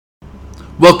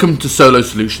Welcome to Solo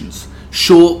Solutions,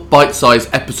 short,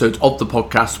 bite-sized episodes of the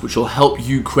podcast which will help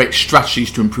you create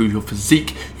strategies to improve your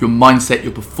physique, your mindset,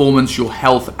 your performance, your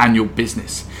health, and your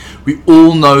business. We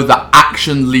all know that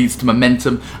action leads to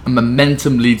momentum, and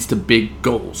momentum leads to big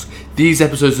goals. These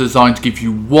episodes are designed to give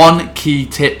you one key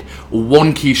tip or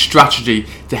one key strategy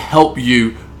to help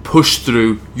you push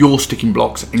through your sticking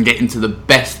blocks and get into the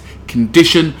best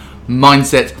condition,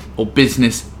 mindset, or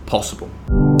business possible.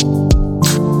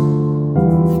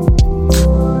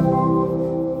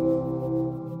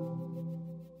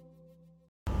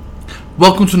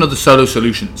 Welcome to another Solo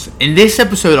Solutions. In this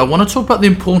episode, I want to talk about the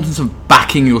importance of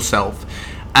backing yourself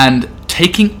and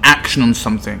taking action on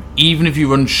something, even if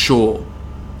you're unsure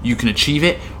you can achieve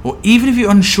it, or even if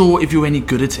you're unsure if you're any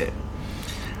good at it.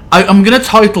 I'm going to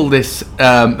title this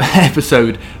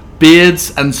episode,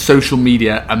 Beards and Social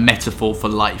Media, a Metaphor for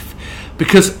Life,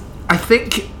 because I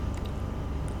think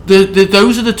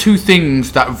those are the two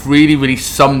things that have really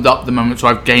summed up the moments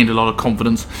where I've gained a lot of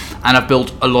confidence and I've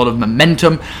built a lot of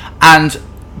momentum. And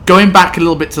going back a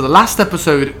little bit to the last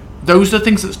episode, those are the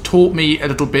things that's taught me a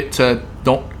little bit to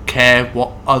not care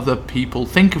what other people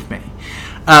think of me.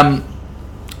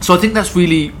 So I think that's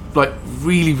really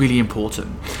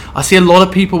important. I see a lot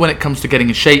of people when it comes to getting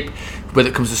in shape, whether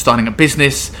it comes to starting a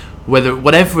business,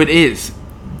 whatever it is,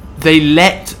 they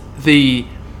let the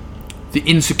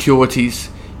insecurities,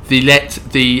 they let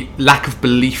the lack of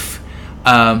belief,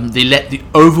 they let the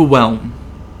overwhelm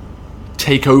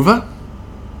take over,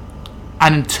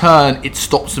 and in turn it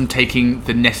stops them taking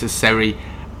the necessary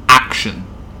action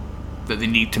that they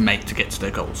need to make to get to their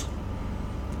goals.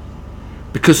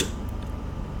 Because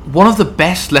one of the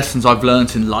best lessons I've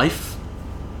learned in life,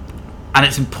 and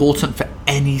it's important for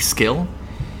any skill,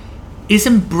 is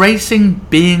embracing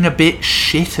being a bit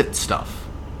shit at stuff.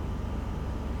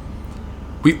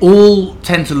 We all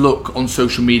tend to look on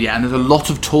social media, and there's a lot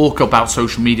of talk about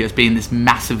social media as being this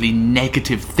massively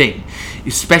negative thing,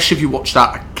 especially if you watch that,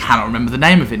 I cannot remember the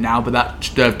name of it now, but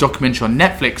that documentary on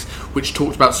Netflix which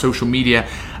talked about social media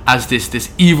as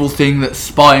this evil thing that's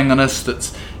spying on us,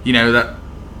 that's, you know, that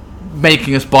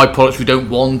making us buy products we don't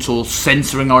want or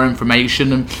censoring our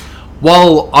information. And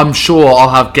while I'm sure I'll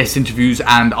have guest interviews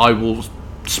and I will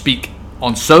speak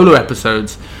on solo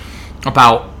episodes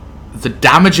about the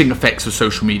damaging effects of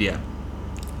social media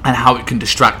and how it can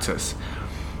distract us,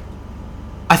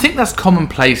 I think that's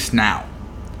commonplace now,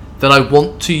 that I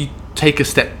want to take a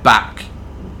step back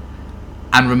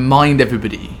and remind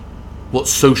everybody what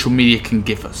social media can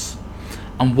give us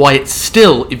and why it's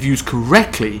still, if used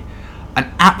correctly,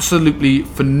 an absolutely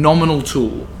phenomenal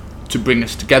tool to bring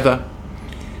us together,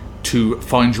 to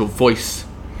find your voice,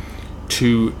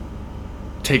 to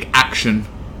take action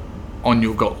on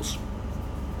your goals.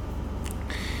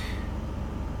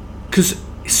 Because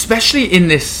especially in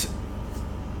this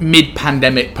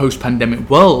mid-pandemic, post-pandemic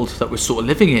world that we're sort of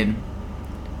living in,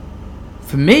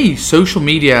 for me, social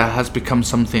media has become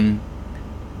something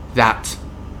that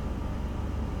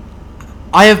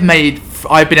I've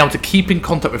been able to keep in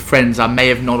contact with friends I may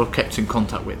have not have kept in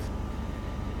contact with.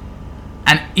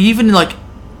 And even like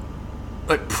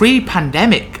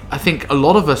pre-pandemic, I think a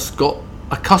lot of us got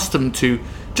accustomed to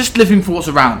just living for what's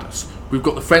around us. We've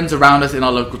got the friends around us in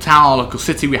our local town, our local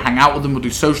city. We hang out with them, we'll do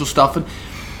social stuff, and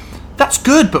that's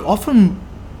good. But often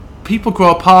people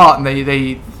grow apart, and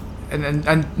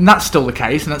and that's still the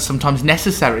case, and that's sometimes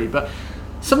necessary. But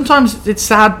sometimes it's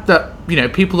sad that, you know,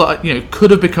 people that, you know,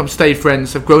 could have become stay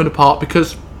friends have grown apart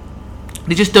because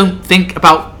they just don't think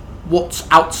about what's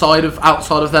outside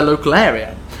of their local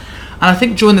area. And I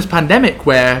think during this pandemic,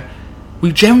 where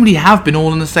we generally have been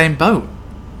all in the same boat,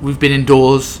 we've been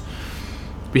indoors.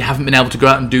 We haven't been able to go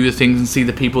out and do the things and see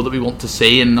the people that we want to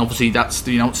see, and obviously that's,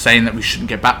 you know, saying that we shouldn't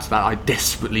get back to that. I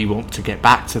desperately want to get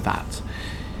back to that.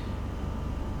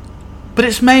 But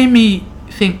it's made me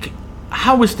think,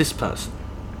 how is this person?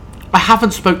 I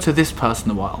haven't spoke to this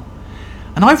person in a while.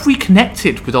 And I've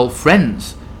reconnected with old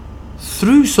friends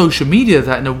through social media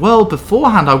that in a world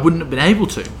beforehand I wouldn't have been able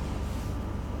to.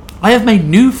 I have made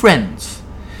new friends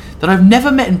that I've never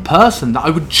met in person that I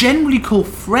would generally call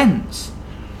friends,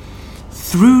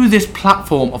 through this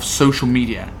platform of social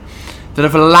media, that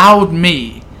have allowed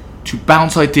me to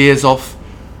bounce ideas off,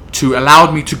 to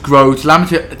allowed me to grow, to allow me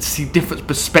to see different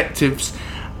perspectives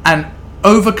and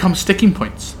overcome sticking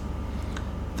points.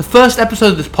 The first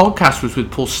episode of this podcast was with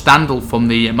Paul Standel from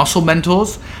the Muscle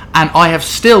Mentors, and I have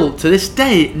still, to this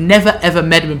day, never ever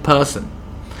met him in person.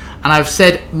 And I've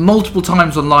said multiple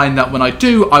times online that when I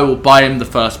do, I will buy him the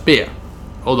first beer,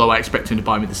 although I expect him to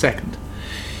buy me the second.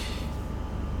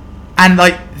 And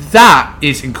like, that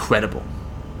is incredible.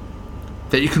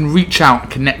 That you can reach out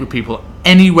and connect with people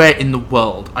anywhere in the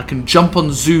world. I can jump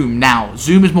on Zoom now.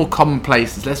 Zoom is more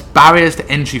commonplace. There's less barriers to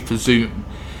entry for Zoom.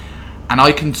 And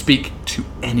I can speak to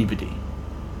anybody.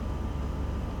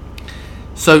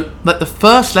 So, like, the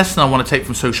first lesson I want to take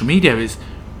from social media is,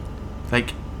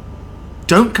 like,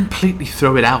 don't completely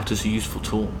throw it out as a useful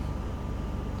tool.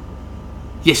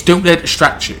 Yes, don't let it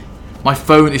distract you. My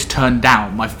phone is turned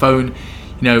down. My phone,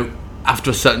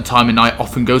 after a certain time of night,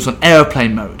 often goes on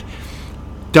airplane mode.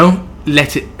 Don't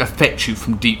let it affect you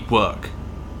from deep work.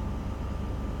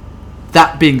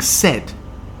 That being said,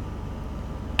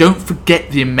 don't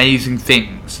forget the amazing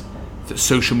things that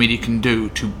social media can do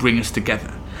to bring us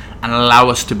together and allow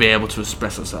us to be able to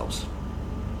express ourselves.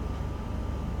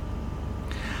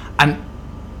 And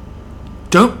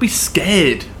don't be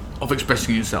scared of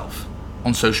expressing yourself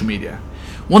on social media.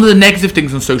 One of the negative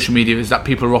things on social media is that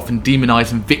people are often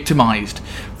demonized and victimized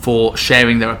for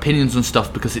sharing their opinions on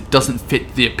stuff because it doesn't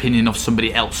fit the opinion of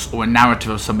somebody else or a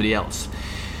narrative of somebody else.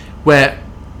 Where,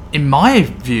 in my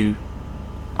view,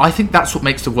 I think that's what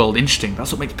makes the world interesting.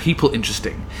 That's what makes people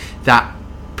interesting. That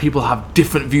people have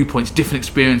different viewpoints, different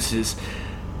experiences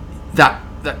that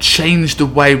change the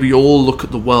way we all look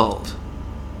at the world.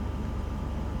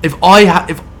 If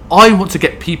I want to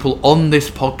get people on this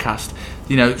podcast,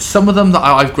 some of them that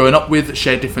I've grown up with that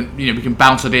share different, we can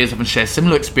bounce ideas off and share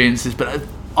similar experiences, but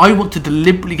I want to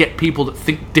deliberately get people that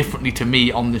think differently to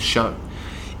me on this show.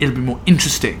 It'll be more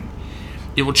interesting.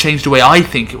 It will change the way I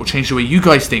think. It will change the way you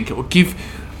guys think. It will give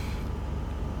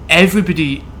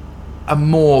everybody a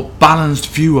more balanced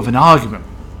view of an argument.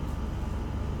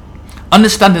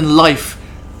 Understanding life,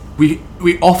 we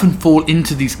often fall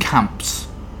into these camps.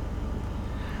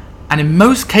 And in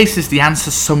most cases, the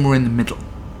answer's somewhere in the middle.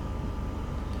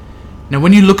 Now,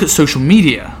 when you look at social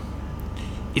media,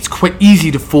 it's quite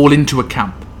easy to fall into a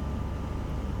camp.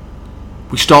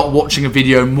 We start watching a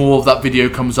video, more of that video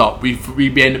comes up. We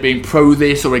end up being pro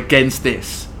this or against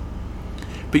this.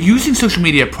 But using social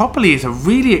media properly is a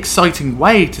really exciting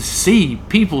way to see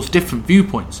people's different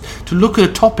viewpoints, to look at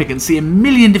a topic and see a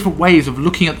million different ways of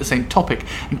looking at the same topic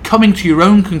and coming to your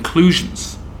own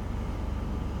conclusions.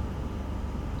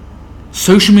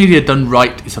 Social media done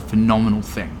right is a phenomenal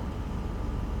thing.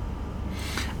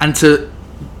 And to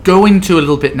go into a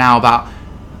little bit now about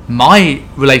my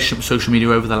relationship with social media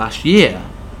over the last year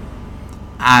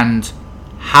and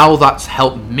how that's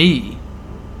helped me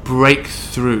break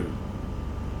through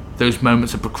those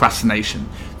moments of procrastination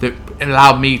that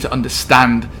allowed me to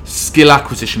understand skill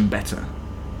acquisition better,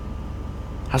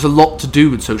 has a lot to do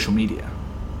with social media.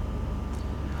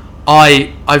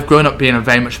 I've grown up being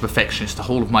very much a perfectionist the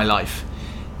whole of my life,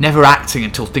 never acting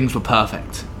until things were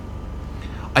perfect.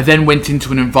 I then went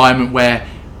into an environment where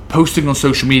posting on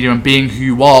social media and being who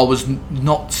you are was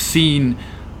not seen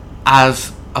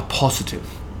as a positive.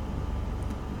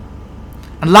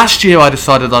 And last year I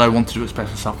decided that I wanted to express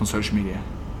myself on social media.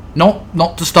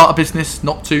 Not to start a business,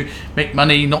 not to make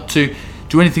money, not to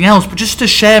do anything else, but just to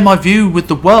share my view with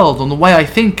the world on the way I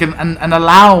think and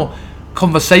allow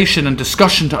conversation and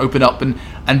discussion to open up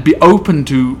and be open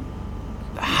to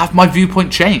have my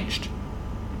viewpoint changed.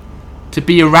 To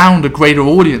be around a greater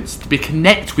audience, to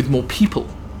connect with more people.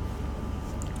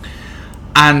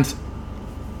 And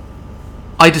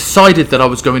I decided that I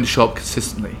was going to show up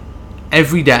consistently,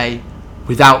 every day,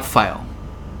 without fail.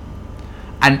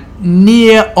 And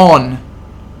near on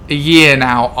a year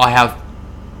now,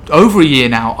 over a year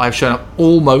now, I've shown up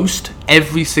almost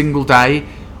every single day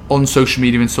on social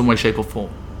media in some way, shape or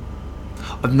form.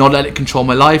 I've not let it control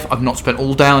my life, I've not spent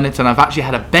all day on it, and I've actually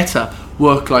had a better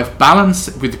work-life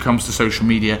balance when it comes to social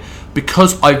media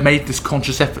because I've made this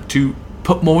conscious effort to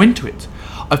put more into it.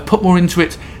 I've put more into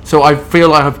it so I feel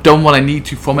like I've done what I need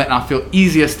to from it and I feel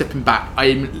easier stepping back.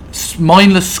 I'm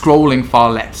mindless scrolling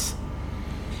far less.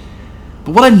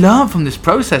 But what I learned from this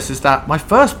process is that my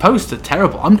first posts are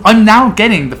terrible. I'm now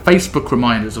getting the Facebook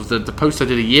reminders of the post I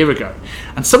did a year ago.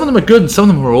 And some of them are good and some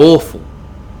of them are awful.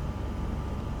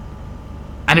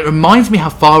 And it reminds me how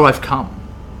far I've come.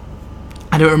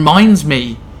 And it reminds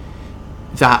me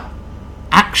that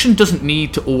action doesn't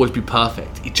need to always be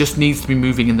perfect. It just needs to be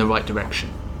moving in the right direction.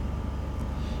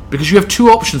 Because you have two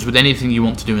options with anything you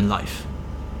want to do in life.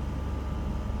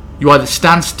 You either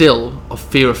stand still of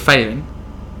fear of failing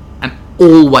and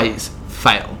always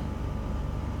fail.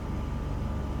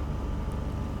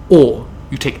 Or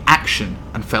you take action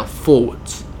and fail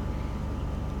forwards.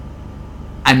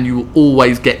 And you will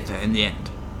always get there in the end.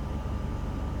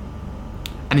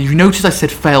 And if you notice, I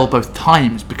said fail both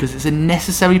times because it's a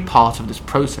necessary part of this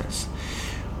process.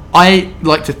 I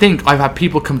like to think I've had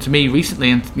people come to me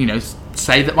recently and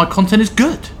say that my content is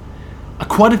good.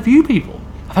 Quite a few people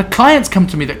I've had clients come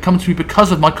to me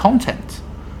because of my content.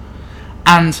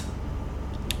 And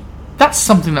that's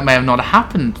something that may have not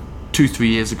happened 2-3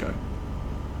 years ago.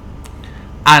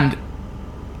 And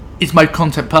is my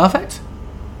content perfect?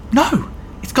 No,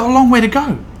 it's got a long way to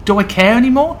go. Do I care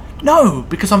anymore? No,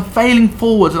 because I'm failing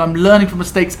forwards and I'm learning from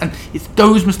mistakes, and it's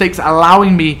those mistakes that are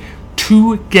allowing me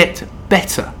to get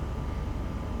better.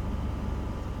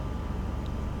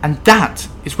 And that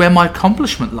is where my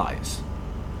accomplishment lies.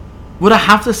 Would I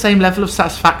have the same level of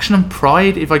satisfaction and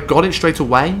pride if I got it straight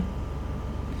away?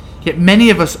 Yet many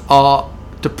of us are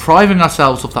depriving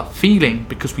ourselves of that feeling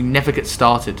because we never get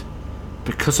started,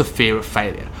 because of fear of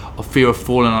failure, or fear of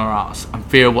falling on our ass, and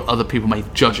fear of what other people may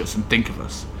judge us and think of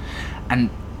us.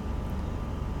 And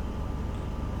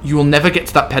you will never get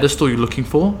to that pedestal you're looking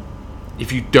for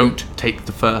if you don't take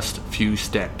the first few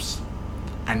steps,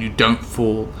 and you don't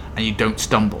fall, and you don't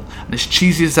stumble. And as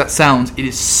cheesy as that sounds, it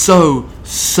is so,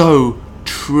 so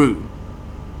true.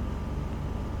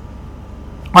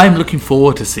 I am looking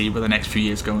forward to see where the next few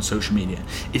years go on social media.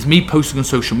 It's me posting on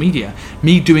social media,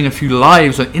 me doing a few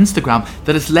lives on Instagram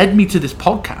that has led me to this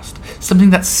podcast.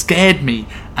 Something that scared me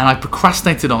and I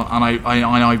procrastinated on and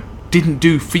I didn't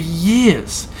do for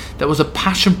years. That was a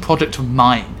passion project of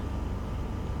mine.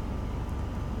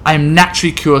 I am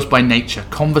naturally curious by nature.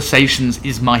 Conversations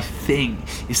is my thing.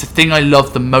 It's the thing I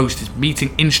love the most, is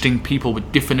meeting interesting people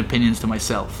with different opinions to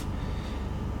myself.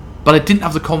 But I didn't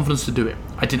have the confidence to do it.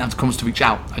 I didn't have the confidence to reach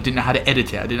out. I didn't know how to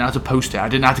edit it. I didn't know how to post it. I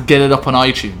didn't know how to get it up on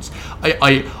iTunes.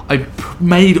 I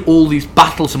made all these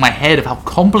battles in my head of how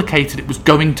complicated it was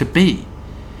going to be.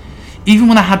 Even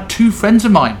when I had 2 friends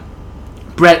of mine,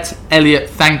 Brett, Elliot,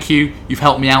 thank you. You've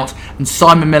helped me out. And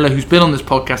Simon Miller, who's been on this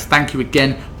podcast, thank you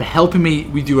again for helping me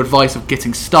with your advice of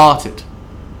getting started.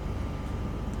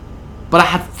 But I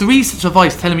had 3 sets of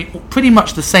advice telling me pretty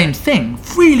much the same thing.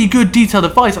 Really good detailed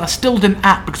advice, and I still didn't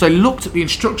act because I looked at the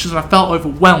instructions and I felt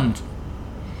overwhelmed.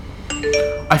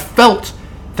 I felt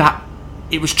that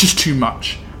it was just too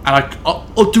much. And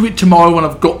I'll do it tomorrow when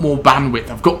I've got more bandwidth,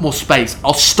 I've got more space.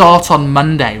 I'll start on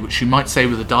Monday, which you might say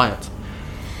with a diet.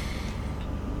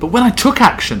 But when I took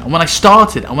action, and when I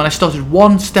started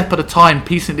one step at a time,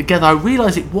 piecing it together, I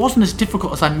realised it wasn't as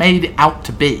difficult as I made it out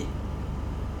to be.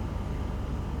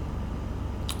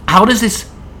 How does this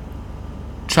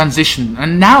transition?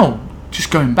 And now, just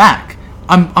going back,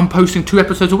 I'm posting 2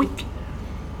 episodes a week.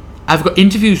 I've got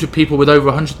interviews with people with over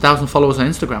 100,000 followers on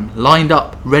Instagram, lined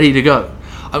up, ready to go.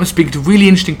 I'm speaking to really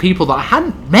interesting people that I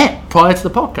hadn't met prior to the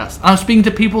podcast. And I'm speaking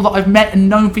to people that I've met and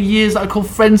known for years that I call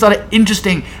friends that are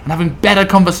interesting and having better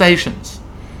conversations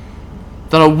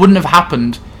that I wouldn't have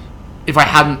happened if I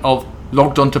hadn't of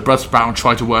logged onto Buzzsprout and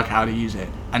tried to work out how to use it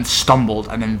and stumbled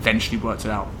and then eventually worked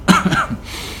it out.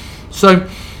 So,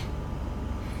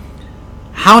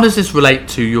 how does this relate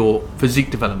to your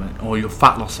physique development or your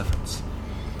fat loss efforts?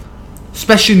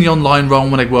 Especially in the online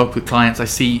realm, when I work with clients, I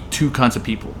see 2 kinds of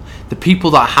people. The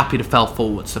people that are happy to fail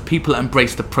forwards, the people that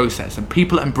embrace the process, and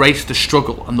people that embrace the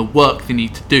struggle and the work they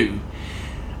need to do.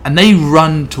 And they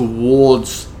run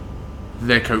towards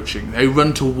their coaching. They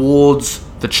run towards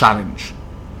the challenge.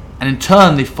 And in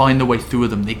turn, they find their way through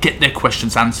them. They get their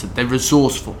questions answered. They're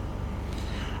resourceful.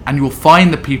 And you will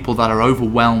find the people that are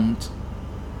overwhelmed.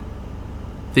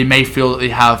 They may feel that they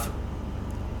have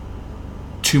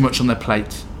too much on their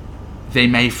plate. They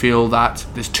may feel that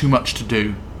there's too much to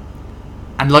do.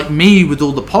 And like me with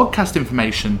all the podcast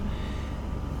information,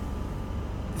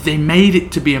 they made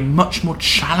it to be a much more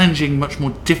challenging, much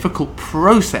more difficult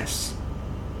process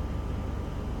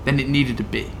than it needed to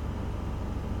be.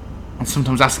 And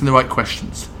sometimes asking the right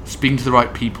questions, speaking to the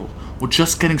right people, or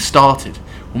just getting started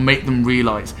will make them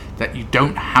realise that you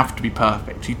don't have to be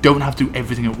perfect. You don't have to do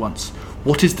everything at once.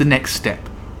 What is the next step?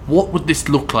 What would this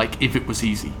look like if it was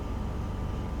easy?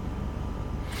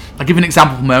 I'll give an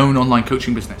example from my own online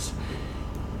coaching business.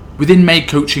 Within Made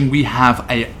Coaching, we have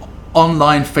an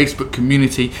online Facebook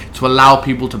community to allow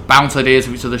people to bounce ideas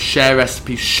with each other, share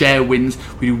recipes, share wins.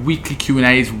 We do weekly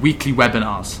Q&As, weekly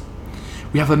webinars.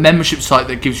 We have a membership site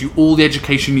that gives you all the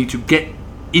education you need to get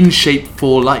in shape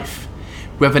for life.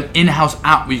 We have an in-house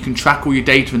app where you can track all your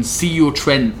data and see your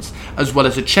trends, as well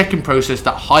as a check-in process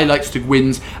that highlights the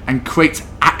wins and creates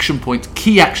action points,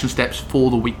 key action steps for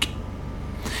the week.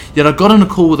 Yet I got on a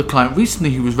call with a client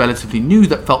recently who was relatively new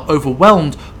that felt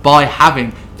overwhelmed by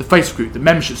having the Facebook group, the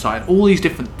membership site, all these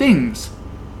different things,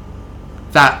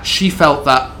 that she felt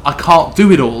that I can't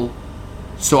do it all,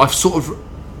 so I've sort of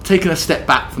taken a step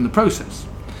back from the process.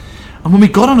 And when we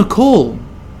got on a call and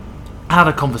had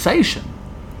a conversation,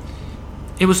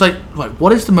 it was like, right,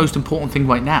 what is the most important thing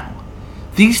right now?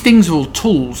 These things are all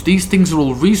tools, these things are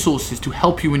all resources to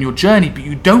help you in your journey, but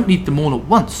you don't need them all at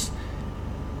once.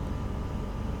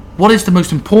 What is the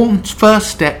most important first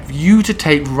step for you to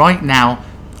take right now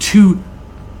to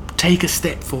take a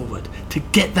step forward, to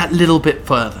get that little bit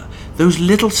further? Those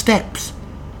little steps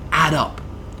add up.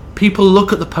 People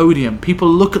look at the podium, people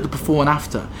look at the before and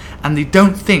after, and they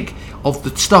don't think of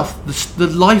the stuff. The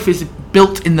life is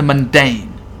built in the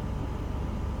mundane.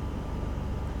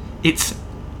 It's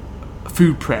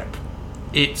food prep.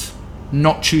 It's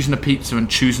not choosing a pizza and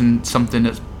choosing something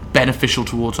that's beneficial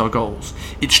towards our goals.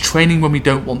 It's training when we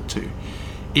don't want to.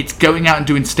 It's going out and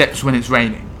doing steps when it's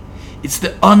raining. It's the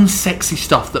unsexy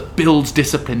stuff that builds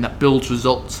discipline, that builds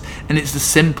results, and it's the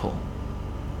simple.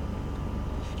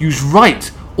 Use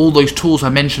right. All those tools I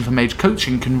mentioned for Mage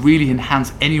Coaching can really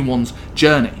enhance anyone's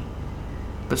journey.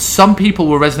 But some people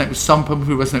will resonate with some people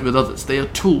who resonate with others. They are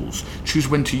tools. Choose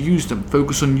when to use them.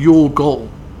 Focus on your goal.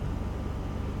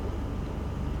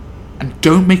 And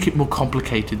don't make it more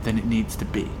complicated than it needs to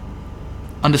be.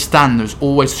 Understand there's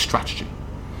always a strategy.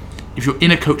 If you're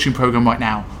in a coaching program right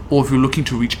now, or if you're looking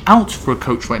to reach out for a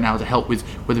coach right now to help with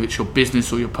whether it's your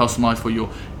business or your personal life or your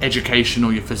education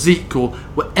or your physique or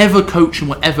whatever coach in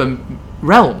whatever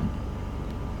realm,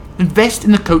 invest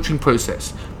in the coaching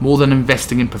process more than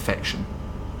investing in perfection.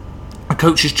 A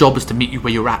coach's job is to meet you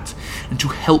where you're at and to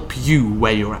help you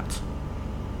where you're at.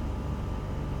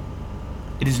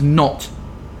 It is not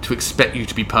to expect you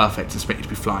to be perfect, expect you to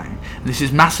be flying. And this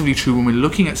is massively true when we're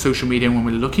looking at social media and when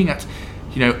we're looking at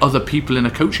other people in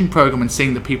a coaching program and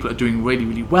seeing that people are doing really,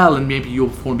 really well, and maybe you're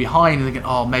falling behind and thinking,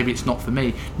 oh, maybe it's not for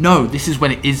me. No, this is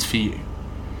when it is for you.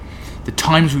 The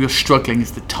times where you're struggling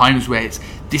is the times where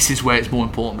this is where it's more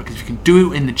important, because if you can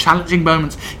do it in the challenging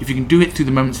moments, if you can do it through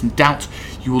the moments in doubt,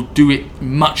 you will do it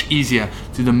much easier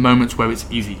through the moments where it's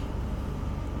easy.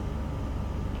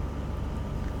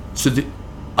 So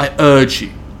I urge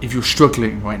you, if you're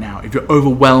struggling right now, if you're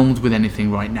overwhelmed with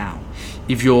anything right now,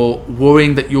 if you're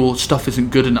worrying that your stuff isn't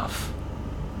good enough,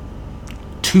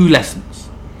 2 lessons.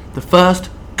 The first,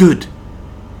 good.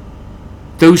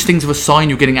 Those things are a sign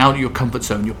you're getting out of your comfort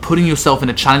zone. You're putting yourself in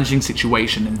a challenging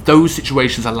situation, and those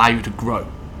situations allow you to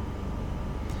grow.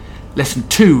 Lesson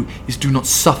 2 is do not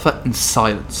suffer in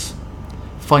silence.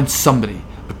 Find somebody,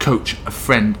 a coach, a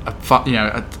friend, a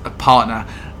partner,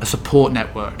 a support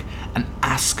network, and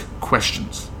ask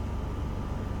questions.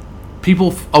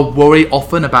 People are worried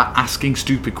often about asking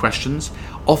stupid questions.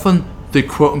 Often the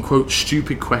quote-unquote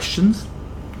stupid questions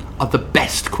are the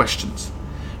best questions,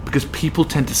 because people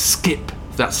tend to skip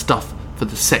that stuff for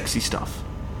the sexy stuff.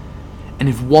 And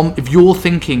if you're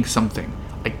thinking something,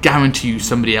 I guarantee you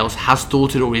somebody else has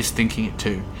thought it or is thinking it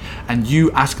too. And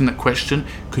you asking that question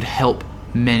could help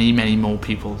many, many more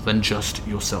people than just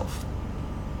yourself.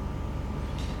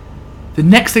 The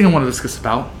next thing I want to discuss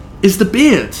about is the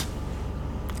beard.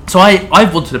 So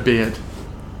I've wanted a beard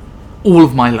all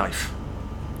of my life,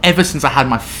 ever since I had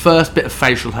my first bit of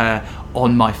facial hair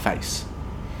on my face,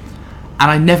 and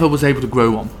I never was able to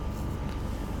grow one.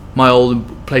 My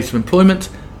old place of employment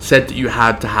said that you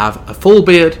had to have a full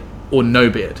beard or no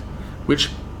beard, which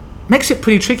makes it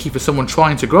pretty tricky for someone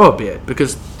trying to grow a beard,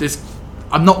 because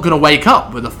I'm not going to wake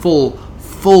up with a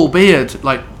full beard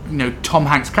like Tom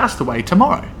Hanks' Castaway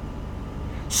tomorrow.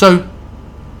 So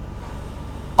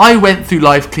I went through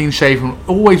life clean shaven,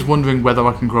 always wondering whether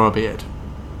I can grow a beard.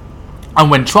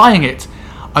 And when trying it,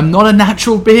 I'm not a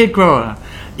natural beard grower.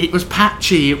 It was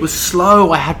patchy, it was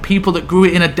slow. I had people that grew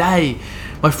it in a day.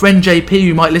 My friend JP,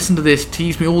 who might listen to this,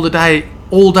 teased me all day,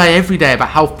 every day about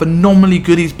how phenomenally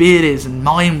good his beard is, and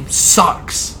mine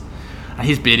sucks. And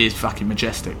his beard is fucking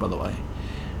majestic, by the way.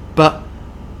 But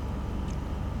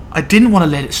I didn't want to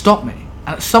let it stop me.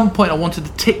 And at some point I wanted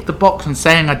to tick the box on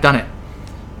saying I'd done it,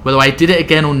 whether I did it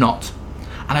again or not.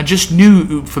 And I just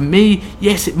knew, for me,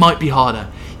 yes, it might be harder.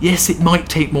 Yes, it might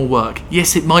take more work.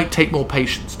 Yes, it might take more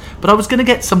patience. But I was going to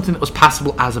get something that was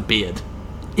passable as a beard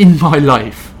in my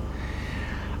life.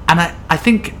 And I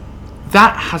think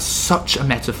that has such a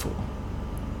metaphor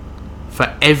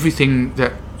for everything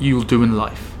that you'll do in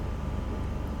life.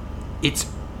 It's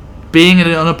being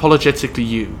unapologetically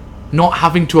you. Not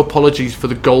having to apologize for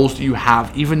the goals that you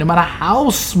have, even no matter how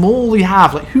small you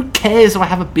have. Like, who cares if I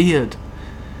have a beard?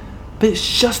 But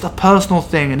it's just a personal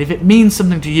thing, and if it means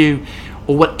something to you,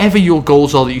 or whatever your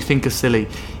goals are that you think are silly,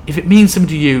 if it means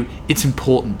something to you, it's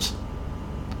important.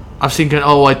 I've seen going,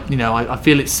 I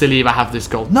feel it's silly if I have this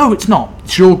goal. No, it's not.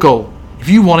 It's your goal. If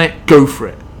you want it, go for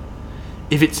it.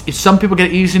 If some people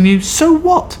get it easier than you, so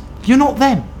what? You're not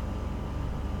them.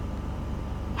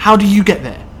 How do you get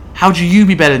there? How do you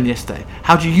be better than yesterday?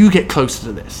 How do you get closer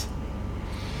to this?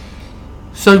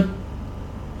 So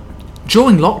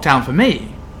during lockdown for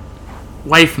me,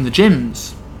 away from the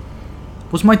gyms,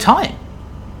 was my time.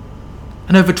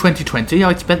 And over 2020,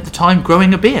 I'd spent the time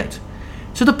growing a beard.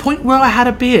 To the point where I had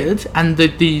a beard, and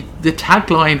the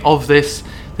tagline of this,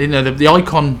 the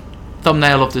icon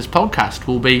thumbnail of this podcast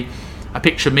will be a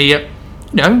picture of me at,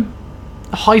 the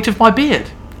height of my beard.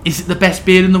 Is it the best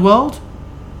beard in the world?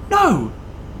 No.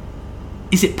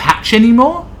 Is it patch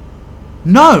anymore?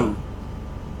 No.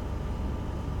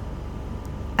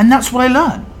 And that's what I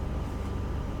learned.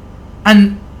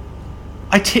 And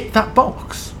I ticked that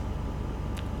box.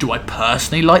 Do I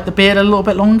personally like the beard a little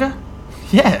bit longer?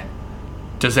 Yeah.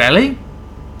 Does Ellie?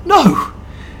 No.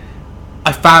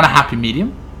 I found a happy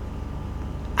medium.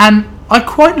 And I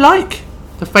quite like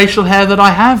the facial hair that I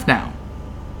have now.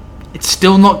 It's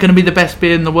still not going to be the best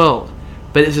beard in the world,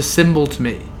 but it's a symbol to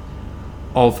me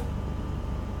of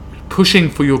pushing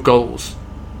for your goals,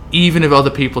 even if other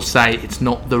people say it's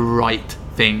not the right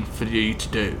thing for you to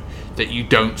do, that you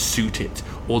don't suit it,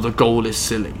 or the goal is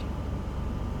silly.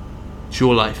 It's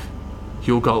your life,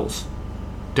 your goals.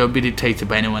 Don't be dictated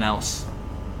by anyone else.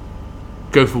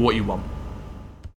 Go for what you want.